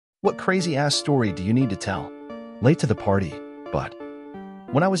What crazy-ass story do you need to tell? Late to the party, but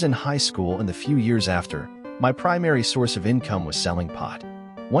when I was in high school and the few years after, my primary source of income was selling pot.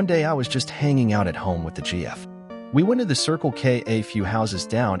 One day I was just hanging out at home with the GF. We went to the Circle K a few houses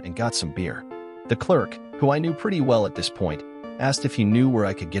down and got some beer. The clerk, who I knew pretty well at this point, asked if he knew where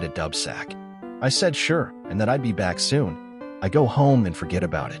I could get a dub sack. I said sure, and that I'd be back soon. I go home and forget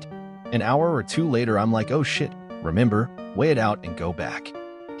about it. An hour or two later, I'm like, oh shit, remember, weigh it out and go back.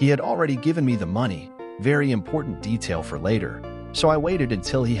 He had already given me the money, very important detail for later, so I waited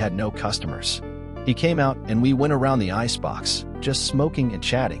until he had no customers. He came out and we went around the icebox, just smoking and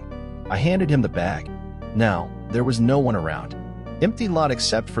chatting. I handed him the bag. Now, there was no one around. Empty lot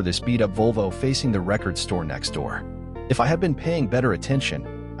except for this beat-up Volvo facing the record store next door. If I had been paying better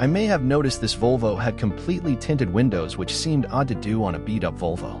attention, I may have noticed this Volvo had completely tinted windows, which seemed odd to do on a beat-up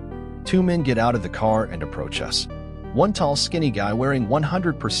Volvo. Two men get out of the car and approach us. One tall, skinny guy wearing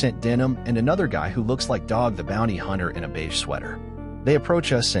 100% denim and another guy who looks like Dog the Bounty Hunter in a beige sweater. They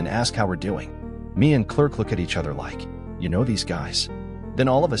approach us and ask how we're doing. Me and clerk look at each other like, you know these guys? Then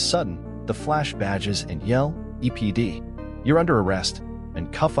all of a sudden, the flash badges and yell, EPD, you're under arrest,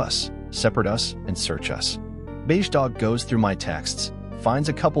 and cuff us, separate us, and search us. Beige Dog goes through my texts, finds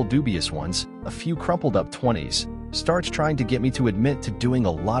a couple dubious ones, a few crumpled up 20s, starts trying to get me to admit to doing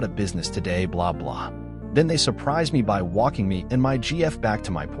a lot of business today, blah blah. Then they surprise me by walking me and my GF back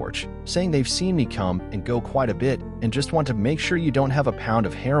to my porch, saying they've seen me come and go quite a bit and just want to make sure you don't have a pound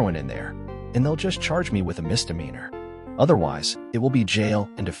of heroin in there, and they'll just charge me with a misdemeanor. Otherwise, it will be jail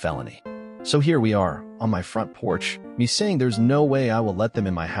and a felony. So here we are, on my front porch, me saying there's no way I will let them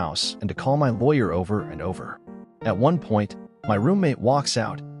in my house and to call my lawyer over and over. At one point, my roommate walks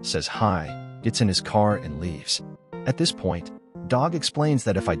out, says hi, gets in his car and leaves. At this point, Dog explains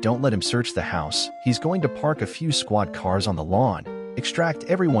that if I don't let him search the house, he's going to park a few squad cars on the lawn, extract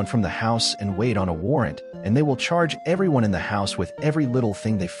everyone from the house and wait on a warrant, and they will charge everyone in the house with every little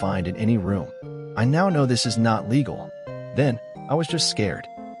thing they find in any room. I now know this is not legal. Then, I was just scared.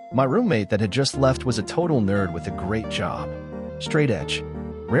 My roommate that had just left was a total nerd with a great job. Straight edge.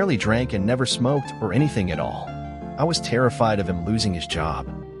 Rarely drank and never smoked or anything at all. I was terrified of him losing his job.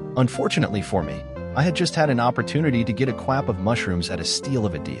 Unfortunately for me, I had just had an opportunity to get a quaff of mushrooms at a steal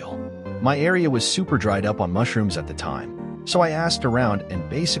of a deal. My area was super dried up on mushrooms at the time, so I asked around and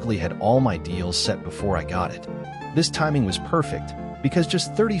basically had all my deals set before I got it. This timing was perfect, because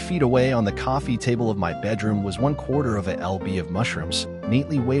just 30 feet away on the coffee table of my bedroom was 1/4 of a lb of mushrooms,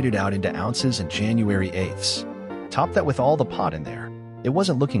 neatly weighted out into ounces and January 8ths. Top that with all the pot in there. It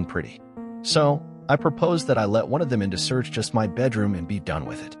wasn't looking pretty. So, I proposed that I let one of them in to search just my bedroom and be done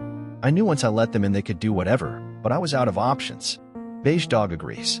with it. I knew once I let them in they could do whatever, but I was out of options. Beige Dog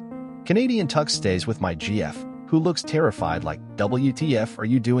agrees. Canadian Tux stays with my GF, who looks terrified like, WTF are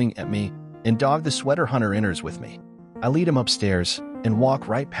you doing at me? And Dog the Sweater Hunter enters with me. I lead him upstairs and walk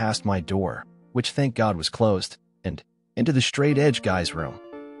right past my door, which thank God was closed, and into the straight edge guy's room.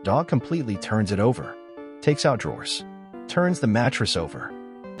 Dog completely turns it over, takes out drawers, turns the mattress over,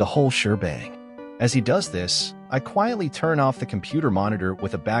 the whole shebang. As he does this, I quietly turn off the computer monitor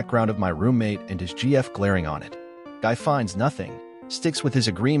with a background of my roommate and his GF glaring on it. Guy finds nothing, sticks with his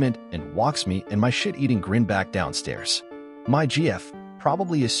agreement, and walks me and my shit-eating grin back downstairs. My GF,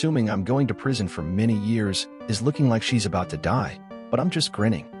 probably assuming I'm going to prison for many years, is looking like she's about to die, but I'm just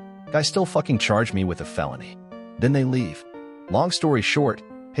grinning. Guy still fucking charged me with a felony. Then they leave. Long story short,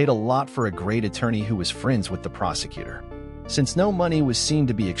 paid a lot for a great attorney who was friends with the prosecutor. Since no money was seen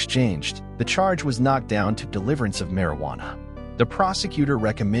to be exchanged, the charge was knocked down to deliverance of marijuana. The prosecutor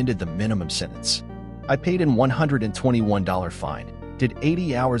recommended the minimum sentence. I paid in $121 fine, did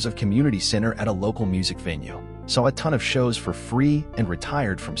 80 hours of community center at a local music venue, saw a ton of shows for free, and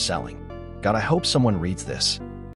retired from selling. God, I hope someone reads this.